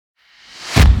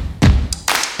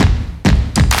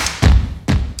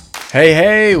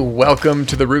Hey, welcome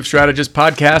to the Roof Strategist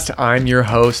Podcast. I'm your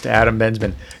host, Adam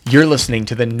Bensman. You're listening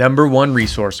to the #1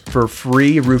 resource for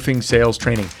free roofing sales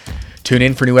training. Tune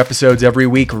in for new episodes every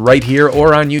week right here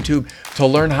or on YouTube to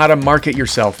learn how to market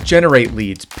yourself, generate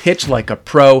leads, pitch like a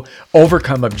pro,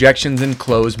 overcome objections, and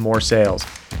close more sales.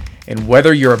 And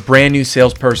whether you're a brand new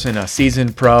salesperson, a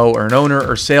seasoned pro, or an owner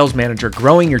or sales manager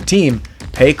growing your team,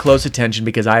 pay close attention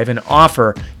because I have an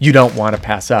offer you don't want to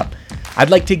pass up. I'd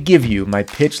like to give you my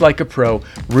Pitch Like a Pro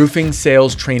roofing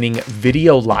sales training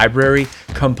video library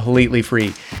completely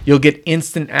free. You'll get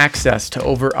instant access to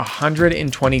over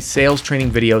 120 sales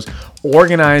training videos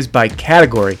organized by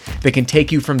category that can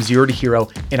take you from zero to hero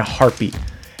in a heartbeat.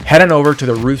 Head on over to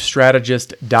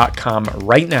theroofstrategist.com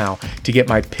right now to get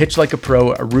my Pitch Like a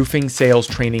Pro roofing sales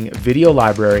training video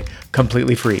library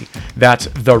completely free. That's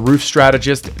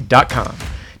theroofstrategist.com.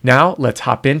 Now let's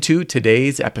hop into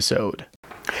today's episode.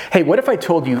 Hey, what if I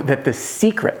told you that the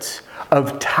secrets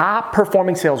of top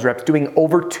performing sales reps doing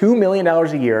over $2 million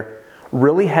a year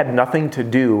really had nothing to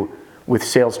do with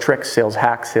sales tricks, sales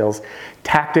hacks, sales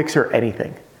tactics, or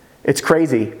anything? It's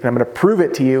crazy, and I'm going to prove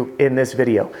it to you in this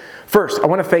video. First, I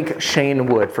want to thank Shane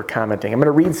Wood for commenting. I'm going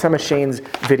to read some of Shane's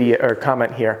video or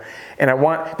comment here, and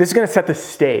this is going to set the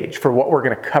stage for what we're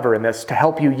going to cover in this to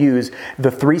help you use the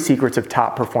 3 secrets of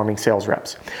top performing sales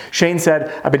reps. Shane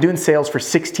said, "I've been doing sales for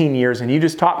 16 years, and you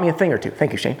just taught me a thing or two."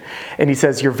 Thank you, Shane. And he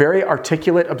says, "You're very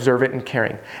articulate, observant, and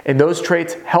caring, and those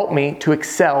traits help me to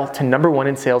excel to #1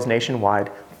 in sales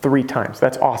nationwide 3 times.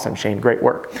 That's awesome, Shane. Great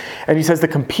work." And he says, "The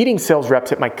competing sales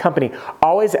reps at my company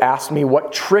always ask me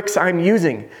what tricks I'm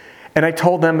using. And I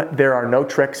told them there are no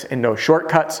tricks and no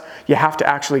shortcuts. You have to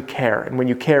actually care. And when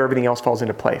you care, everything else falls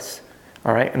into place."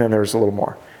 All right, and then there's a little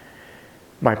more.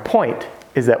 My point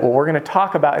is that what we're going to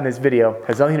talk about in this video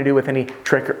has nothing to do with any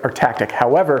trick or tactic.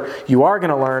 However, you are going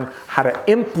to learn how to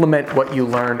implement what you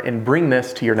learned and bring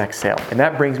this to your next sale. And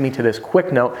that brings me to this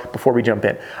quick note before we jump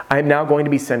in. I am now going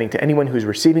to be sending to anyone who's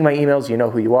receiving my emails, you know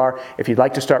who you are. If you'd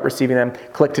like to start receiving them,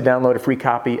 click to download a free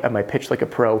copy of my Pitch Like a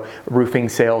Pro roofing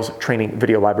sales training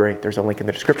video library. There's a link in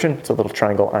the description. It's a little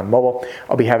triangle on mobile.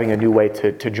 I'll be having a new way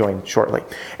to join shortly.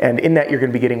 And in that, you're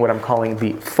going to be getting what I'm calling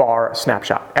the FAR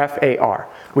snapshot, F-A-R,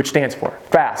 which stands for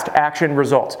Fast Action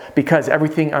Results, because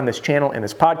everything on this channel and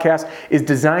this podcast is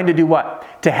designed to do what?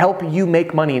 To help you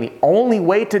make money. And the only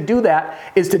way to do that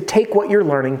is to take what you're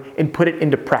learning and put it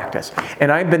into practice.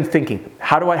 And I've been thinking,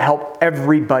 how do I help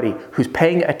everybody who's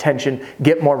paying attention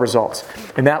get more results?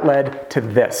 And that led to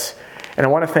this. And I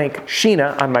want to thank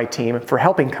Sheena on my team for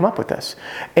helping come up with this.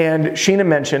 And Sheena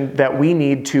mentioned that we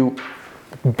need to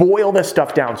boil this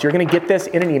stuff down. So you're going to get this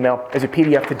in an email as a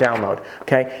PDF to download,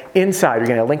 okay? Inside, you're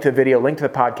going to link to the video, link to the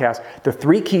podcast, the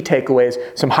 3 key takeaways,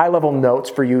 some high-level notes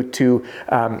for you to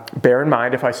bear in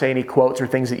mind if I say any quotes or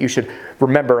things that you should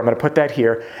remember. I'm going to put that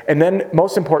here. And then,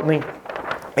 most importantly,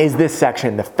 is this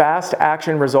section, the Fast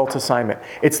Action Results Assignment.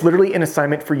 It's literally an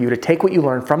assignment for you to take what you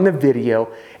learned from the video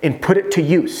and put it to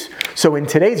use. So in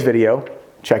today's video,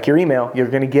 check your email, you're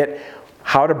going to get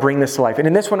how to bring this to life. And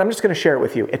in this one, I'm just going to share it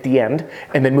with you at the end.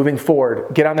 And then moving forward,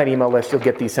 get on that email list. You'll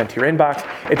get these sent to your inbox.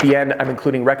 At the end, I'm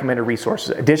including recommended resources,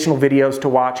 additional videos to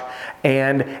watch,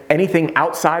 and anything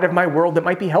outside of my world that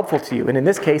might be helpful to you. And in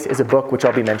this case is a book, which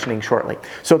I'll be mentioning shortly.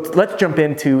 So let's jump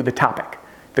into the topic,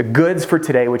 the goods for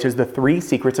today, which is the 3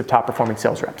 secrets of top performing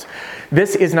sales reps.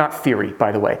 This is not theory,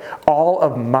 by the way. All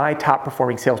of my top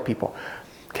performing salespeople,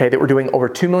 okay, that were doing over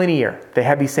 $2 million a year, they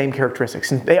have these same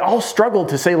characteristics. And they all struggled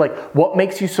to say, like, what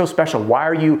makes you so special? Why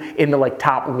are you in the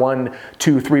top 1,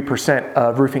 2, 3%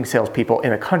 of roofing salespeople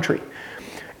in a country?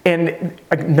 And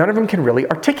none of them can really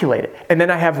articulate it. And then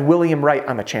I have William Wright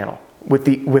on the channel with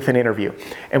an interview.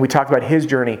 And we talked about his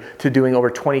journey to doing over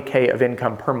 $20K of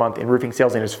income per month in roofing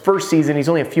sales in his first season. He's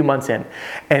only a few months in.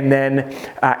 And then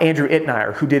Andrew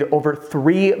Itnire, who did over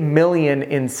 $3 million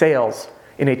in sales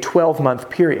in a 12-month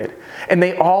period. And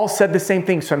they all said the same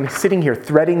thing. So I'm sitting here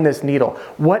threading this needle.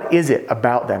 What is it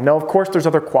about them? Now, of course, there's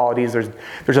other qualities.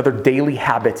 There's other daily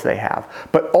habits they have.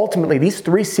 But ultimately, these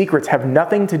 3 secrets have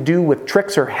nothing to do with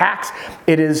tricks or hacks.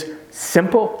 It is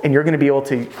simple, and you're going to be able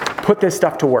to put this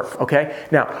stuff to work, okay?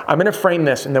 Now, I'm going to frame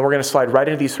this, and then we're going to slide right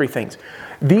into these 3 things.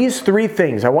 These 3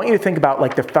 things, I want you to think about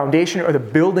like the foundation or the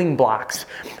building blocks,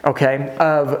 okay,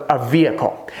 of a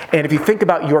vehicle. And if you think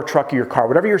about your truck or your car,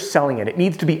 whatever you're selling it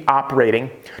needs to be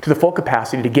operating to the full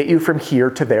capacity to get you from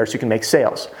here to there so you can make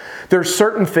sales. There are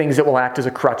certain things that will act as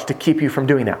a crutch to keep you from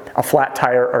doing that. A flat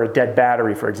tire or a dead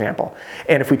battery, for example.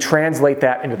 And if we translate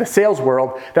that into the sales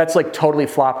world, that's like totally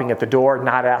flopping at the door,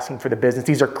 not asking for the business.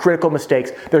 These are critical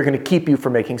mistakes that are going to keep you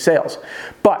from making sales.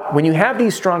 But when you have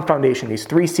these strong foundation, these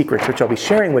 3 secrets, which I'll be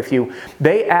sharing with you,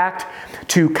 they act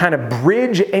to kind of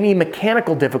bridge any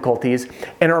mechanical difficulties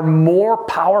and are more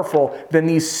powerful than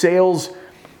these sales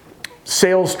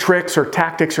tricks or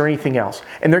tactics or anything else.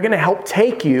 And they're going to help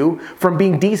take you from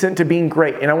being decent to being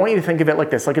great. And I want you to think of it like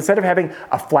this. Like, instead of having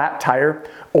a flat tire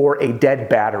or a dead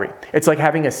battery, it's like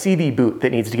having a CD boot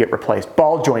that needs to get replaced,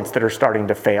 ball joints that are starting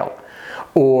to fail,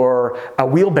 or a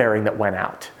wheel bearing that went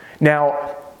out.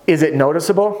 Now, is it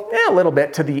noticeable? Yeah, a little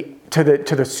bit to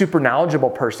the super knowledgeable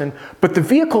person, but the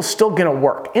vehicle's still going to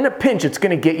work. In a pinch, it's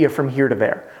going to get you from here to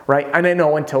there, right? And I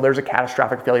know until there's a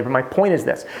catastrophic failure, but my point is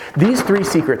this. These 3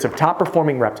 secrets of top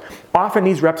performing reps, often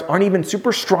these reps aren't even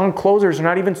super strong closers, they're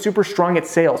not even super strong at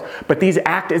sales, but these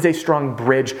act as a strong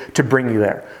bridge to bring you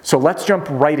there. So let's jump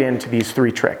right into these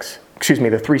 3 tricks.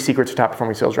 The 3 secrets of top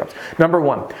performing sales reps. Number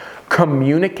 1,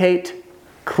 communicate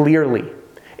clearly.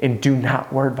 And do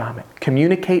not word vomit.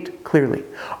 Communicate clearly.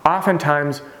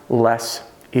 Oftentimes, less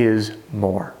is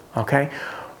more, okay?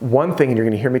 One thing, and you're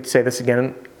going to hear me say this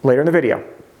again later in the video,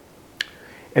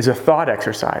 is a thought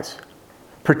exercise.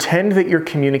 Pretend that you're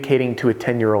communicating to a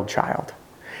 10-year-old child.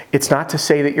 It's not to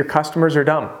say that your customers are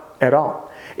dumb at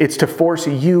all. It's to force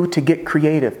you to get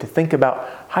creative, to think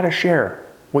about how to share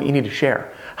what you need to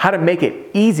share, how to make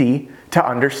it easy to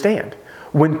understand.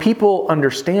 When people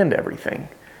understand everything,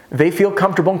 they feel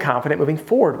comfortable and confident moving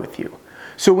forward with you.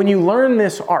 So when you learn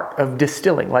this art of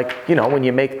distilling, like, when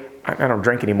you make, I don't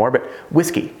drink anymore, but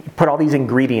whiskey, you put all these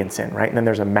ingredients in, right? And then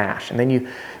there's a mash. And then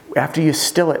after you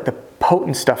still it, the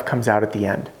potent stuff comes out at the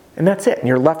end. And that's it. And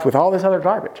you're left with all this other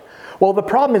garbage. Well, the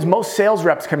problem is most sales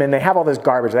reps come in, they have all this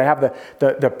garbage. They have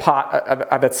the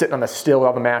pot that's sitting on the still with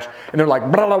all the mash. And they're like,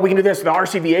 blah, blah, we can do this, the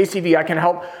RCV, ACV, I can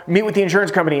help meet with the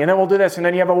insurance company. And then we'll do this. And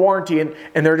then you have a warranty. And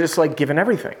they're just like giving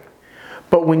everything.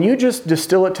 But when you just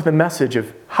distill it to the message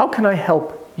of, how can I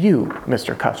help you,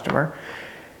 Mr. Customer?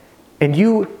 And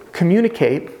you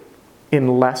communicate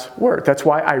in less words. That's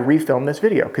why I refilmed this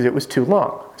video, because it was too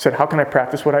long. I said, how can I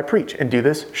practice what I preach and do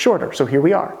this shorter? So here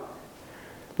we are.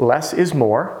 Less is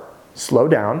more. Slow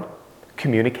down,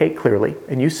 communicate clearly,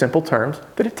 and use simple terms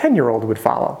that a 10-year-old would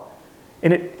follow.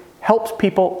 And it helps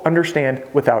people understand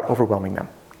without overwhelming them.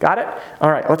 Got it?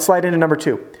 All right, let's slide into number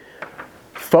 2.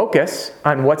 Focus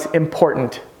on what's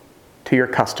important to your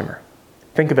customer.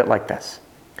 Think of it like this.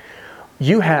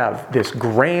 You have this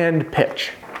grand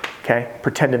pitch, okay?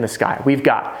 Pretend in the sky. We've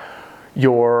got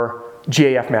your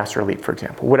GAF Master Elite, for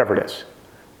example, whatever it is.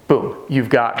 Boom, you've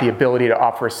got the ability to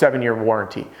offer a 7-year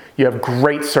warranty. You have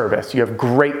great service. You have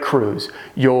great crews.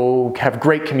 You'll have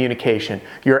great communication.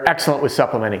 You're excellent with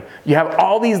supplementing. You have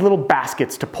all these little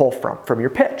baskets to pull from your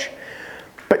pitch.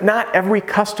 But not every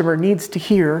customer needs to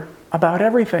hear about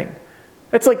everything.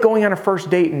 It's like going on a first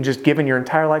date and just giving your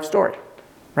entire life story,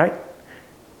 right?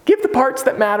 Give the parts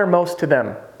that matter most to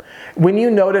them. When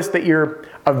you notice that you're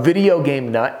a video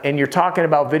game nut and you're talking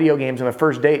about video games on the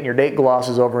first date and your date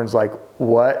glosses over and is like,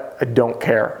 what? I don't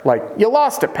care. Like, you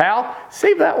lost it, pal.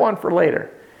 Save that one for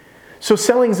later. So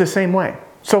selling's the same way.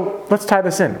 So let's tie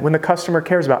this in. When the customer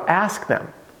cares about, ask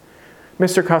them,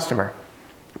 Mr. Customer,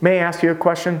 may I ask you a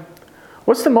question?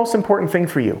 What's the most important thing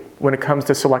for you when it comes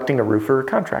to selecting a roofer or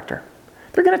contractor?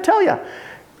 They're going to tell you.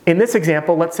 In this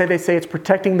example, let's say they say it's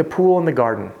protecting the pool and the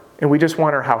garden, and we just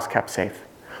want our house kept safe.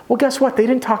 Well, guess what? They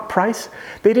didn't talk price.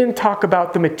 They didn't talk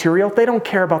about the material. They don't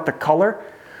care about the color.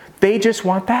 They just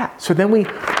want that. So then we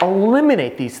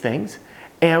eliminate these things,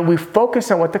 and we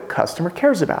focus on what the customer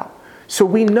cares about. So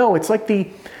we know it's like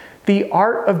the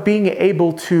art of being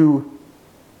able to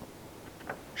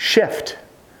shift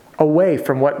away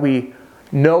from what we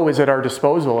know is at our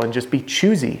disposal and just be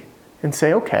choosy and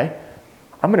say, okay,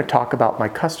 I'm going to talk about my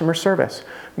customer service.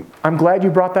 I'm glad you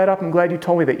brought that up. I'm glad you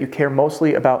told me that you care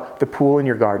mostly about the pool in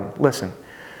your garden. Listen,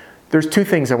 there's 2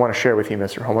 things I want to share with you,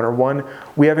 Mr. Homeowner. One,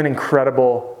 we have an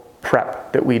incredible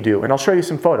prep that we do. And I'll show you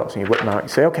some photos. And you whip them out. You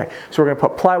say, okay, so we're going to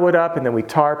put plywood up, and then we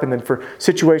tarp. And then for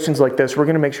situations like this, we're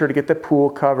going to make sure to get the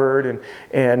pool covered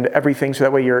and everything, so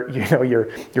that way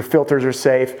your filters are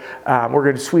safe. We're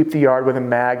going to sweep the yard with a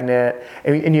magnet.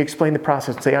 And you explain the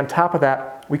process and say, on top of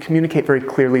that, we communicate very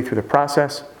clearly through the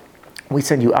process. We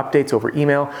send you updates over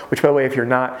email, which, by the way, if you're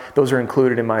not, those are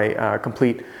included in my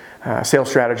complete sales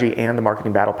strategy and the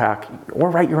marketing battle pack, or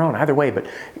write your own, either way. But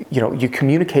you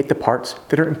communicate the parts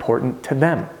that are important to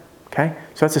them. Okay,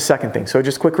 so that's the second thing. So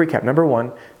just quick recap. Number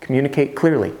 1, communicate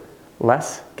clearly.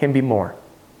 Less can be more.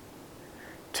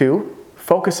 2,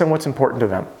 focus on what's important to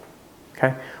them.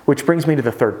 Okay, which brings me to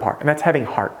the third part, and that's having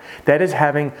heart. That is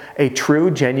having a true,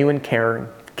 genuine, caring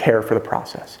care for the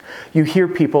process. You hear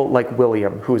people like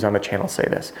William, who's on the channel, say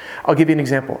this. I'll give you an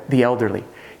example. The elderly.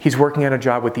 He's working on a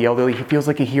job with the elderly. He feels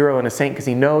like a hero and a saint because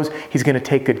he knows he's going to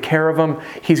take good care of them.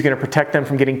 He's going to protect them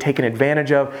from getting taken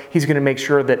advantage of. He's going to make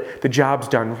sure that the job's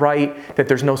done right, that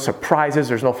there's no surprises,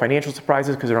 there's no financial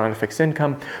surprises because they're on a fixed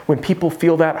income. When people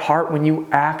feel that heart, when you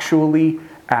actually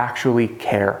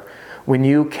care, when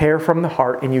you care from the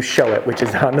heart and you show it, which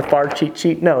is on the far cheat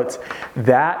sheet notes,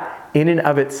 that in and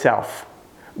of itself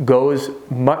goes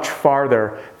much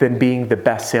farther than being the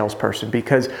best salesperson.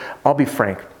 Because I'll be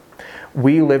frank,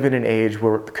 we live in an age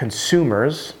where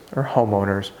consumers or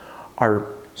homeowners are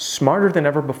smarter than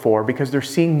ever before because they're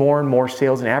seeing more and more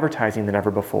sales and advertising than ever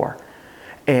before.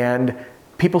 And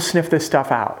people sniff this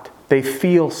stuff out. They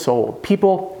feel sold.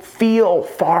 People feel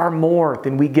far more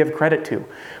than we give credit to.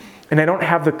 And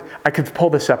I could pull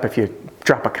this up if you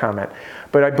drop a comment,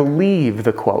 but I believe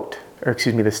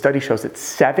the study shows that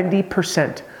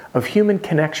 70% of human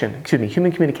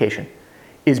communication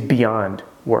is beyond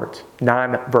words,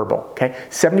 non-verbal, okay?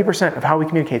 70% of how we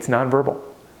communicate is non-verbal.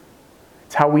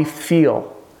 It's how we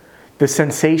feel, the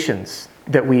sensations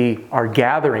that we are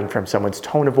gathering from someone's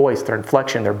tone of voice, their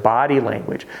inflection, their body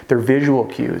language, their visual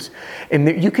cues.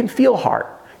 And you can feel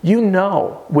heart. You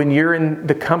know when you're in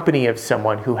the company of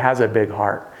someone who has a big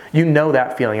heart. You know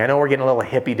that feeling. I know we're getting a little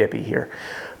hippy-dippy here,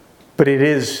 but it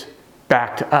is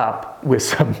backed up with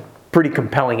some pretty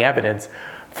compelling evidence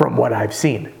from what I've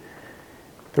seen.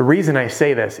 The reason I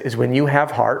say this is when you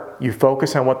have heart, you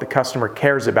focus on what the customer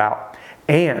cares about,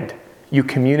 and you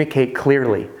communicate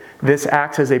clearly. This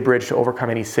acts as a bridge to overcome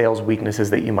any sales weaknesses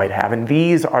that you might have. And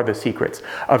these are the secrets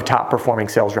of top performing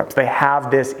sales reps. They have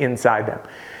this inside them,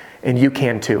 and you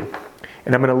can too.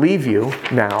 And I'm going to leave you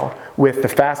now with the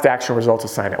fast action results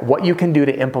assignment, what you can do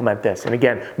to implement this. And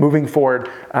again, moving forward,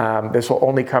 this will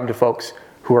only come to folks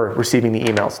who are receiving the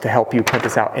emails to help you print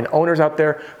this out. And owners out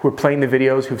there who are playing the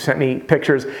videos, who've sent me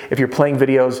pictures, if you're playing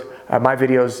videos, my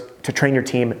videos to train your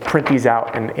team, print these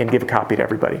out and give a copy to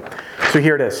everybody. So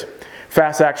here it is.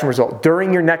 Fast action result.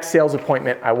 During your next sales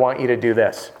appointment, I want you to do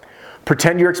this.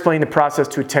 Pretend you're explaining the process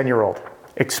to a 10-year-old.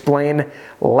 Explain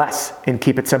less and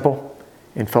keep it simple,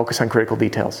 and focus on critical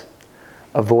details.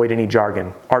 Avoid any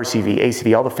jargon, RCV,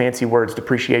 ACV, all the fancy words,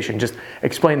 depreciation. Just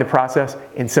explain the process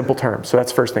in simple terms. So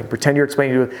that's first thing. Pretend you're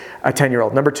explaining to a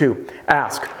 10-year-old. Number 2,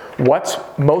 ask, what's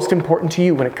most important to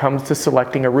you when it comes to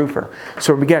selecting a roofer?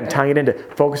 So again, tying it into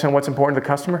focus on what's important to the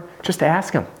customer, just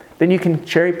ask them. Then you can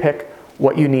cherry pick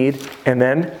what you need and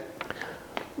then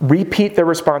repeat the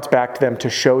response back to them to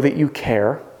show that you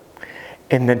care,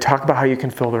 and then talk about how you can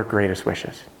fill their greatest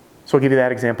wishes. So I'll give you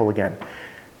that example again.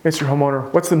 Mr.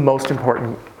 Homeowner, what's the most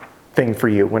important thing for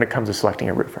you when it comes to selecting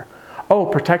a roofer? Oh,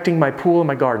 protecting my pool and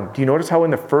my garden. Do you notice how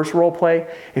in the first role play,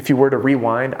 if you were to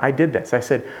rewind, I did this. I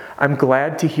said, I'm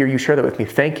glad to hear you share that with me.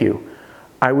 Thank you.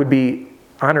 I would be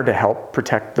honored to help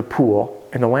protect the pool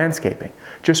and the landscaping.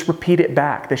 Just repeat it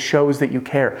back. This shows that you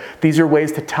care. These are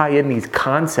ways to tie in these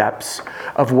concepts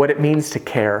of what it means to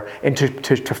care and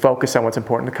to focus on what's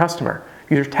important to the customer.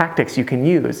 These are tactics you can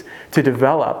use to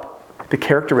develop the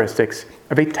characteristics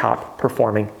of a top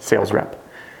performing sales rep.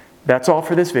 That's all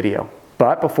for this video,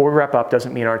 but before we wrap up,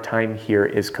 doesn't mean our time here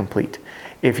is complete.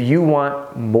 If you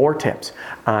want more tips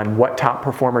on what top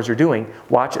performers are doing,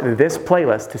 watch this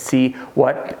playlist to see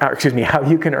how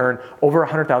you can earn over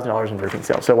 $100,000 in roofing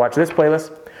sales. So watch this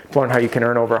playlist to learn how you can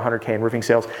earn over $100K in roofing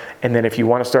sales. And then if you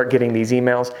want to start getting these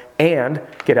emails and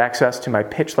get access to my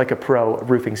Pitch Like a Pro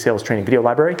roofing sales training video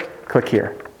library, click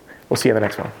here. We'll see you in the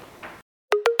next one.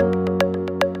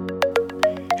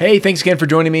 Hey, thanks again for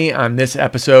joining me on this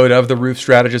episode of the Roof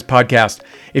Strategist Podcast.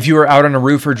 If you are out on a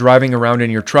roof or driving around in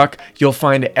your truck, you'll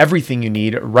find everything you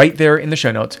need right there in the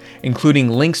show notes, including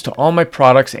links to all my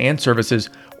products and services,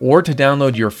 or to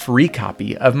download your free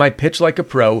copy of my Pitch Like a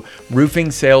Pro roofing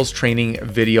sales training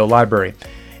video library.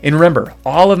 And remember,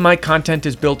 all of my content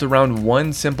is built around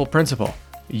one simple principle.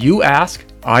 You ask,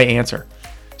 I answer.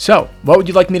 So, what would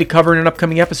you like me to cover in an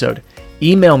upcoming episode?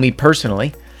 Email me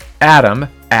personally,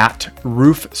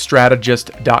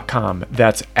 adam@roofstrategist.com.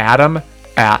 That's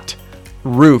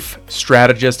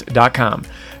adam@roofstrategist.com.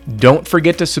 Don't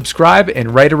forget to subscribe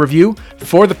and write a review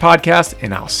for the podcast,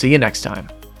 and I'll see you next time.